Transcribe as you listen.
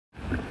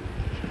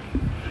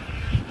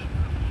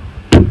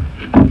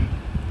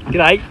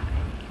G'day,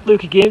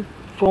 Luke again,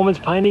 Foreman's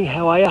Painting.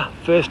 How are ya?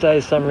 First day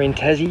of summer in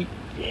Tassie,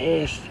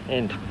 yes,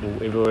 and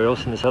everywhere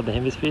else in the southern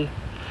hemisphere.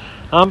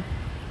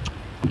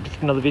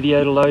 Just another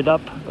video to load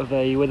up of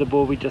a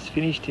weatherboard we just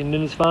finished in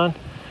Lindisfarne.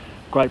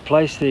 Great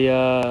place. The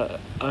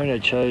owner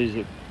chose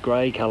a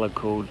grey colour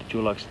called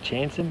Dulux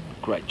Chanson.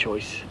 Great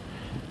choice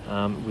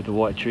with the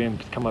white trim.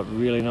 It's come up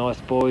really nice,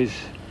 boys.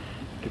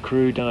 The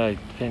crew done a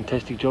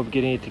fantastic job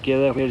getting it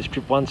together. We had to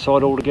strip one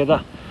side all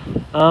together.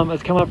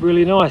 It's come up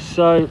really nice,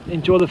 so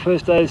enjoy the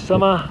first day of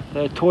summer.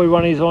 The toy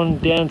run is on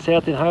down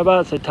south in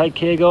Hobart, so take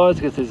care guys,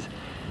 because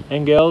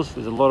and girls,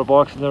 there's a lot of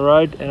bikes on the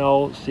road, and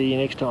I'll see you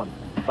next time.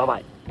 Bye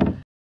bye.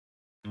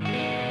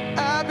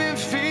 I've been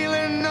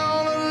feeling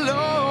all alone.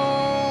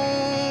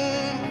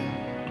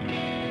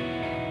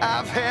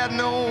 I've had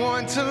no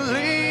one to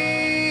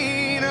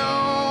lean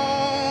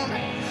on.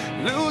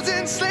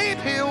 Losing sleep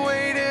here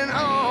waiting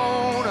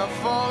on a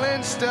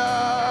falling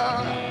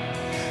star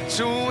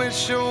to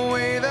wish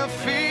away the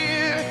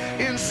fear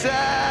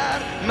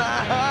inside my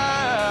heart.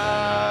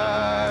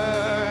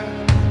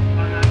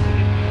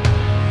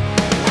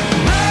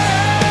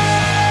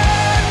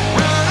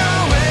 Run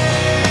away.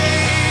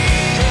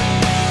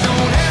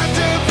 Don't have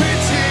to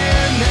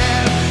pretend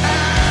that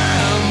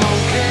I'm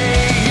okay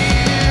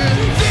here.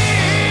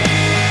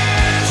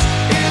 This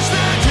is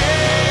the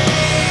day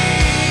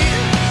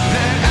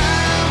that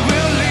I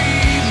will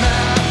lead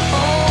my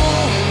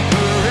own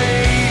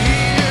parade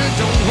here.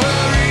 Don't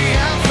worry,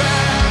 I'm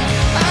fine.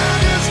 I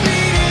just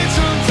needed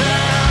some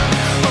time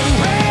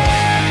away.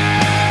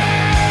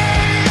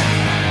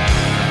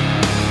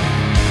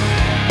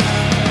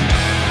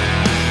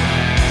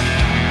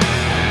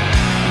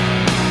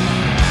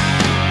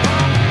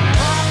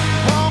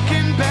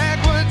 Walking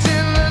backwards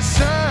in the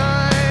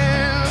sun,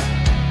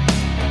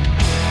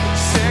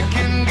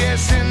 second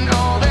guessing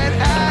all that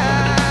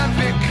I've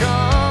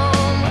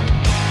become.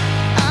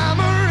 I'm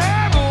a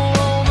rebel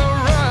on the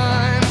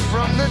run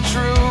from the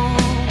truth.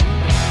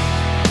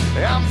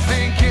 I'm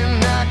thinking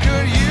I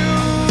could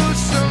use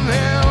some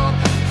help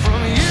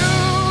from you.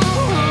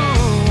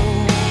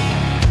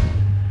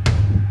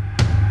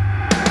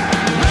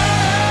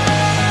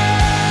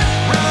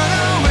 Run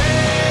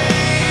away.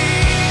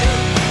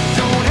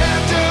 Don't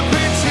have to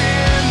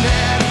pretend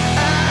that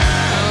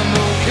I'm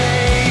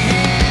okay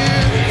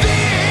here.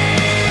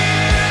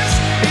 This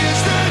is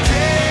the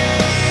day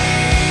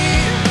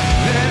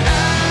that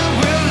I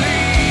will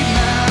lead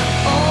my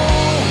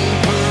own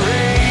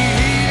parade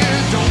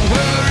here. Don't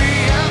worry,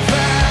 I'm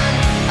fine.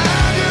 I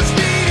just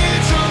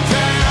needed some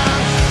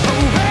time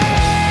away.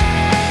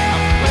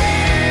 I've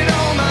waited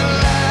all my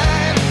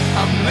life.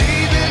 I'm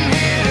leaving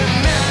here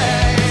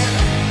tonight.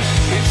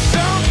 It's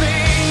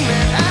something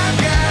that I've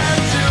got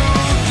to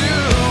do.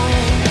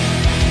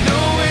 No,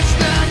 it's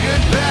not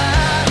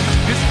goodbye,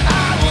 'cause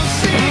I will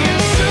see you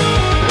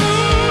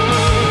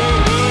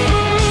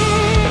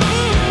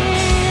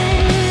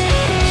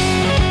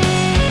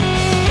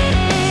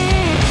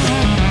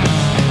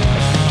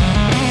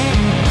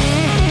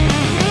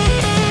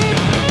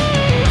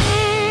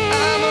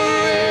I'm a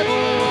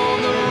rebel on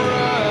the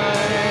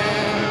run.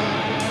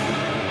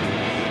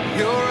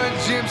 You're a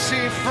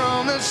gypsy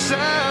from the sun.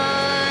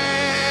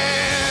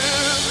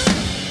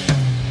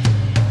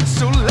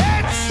 So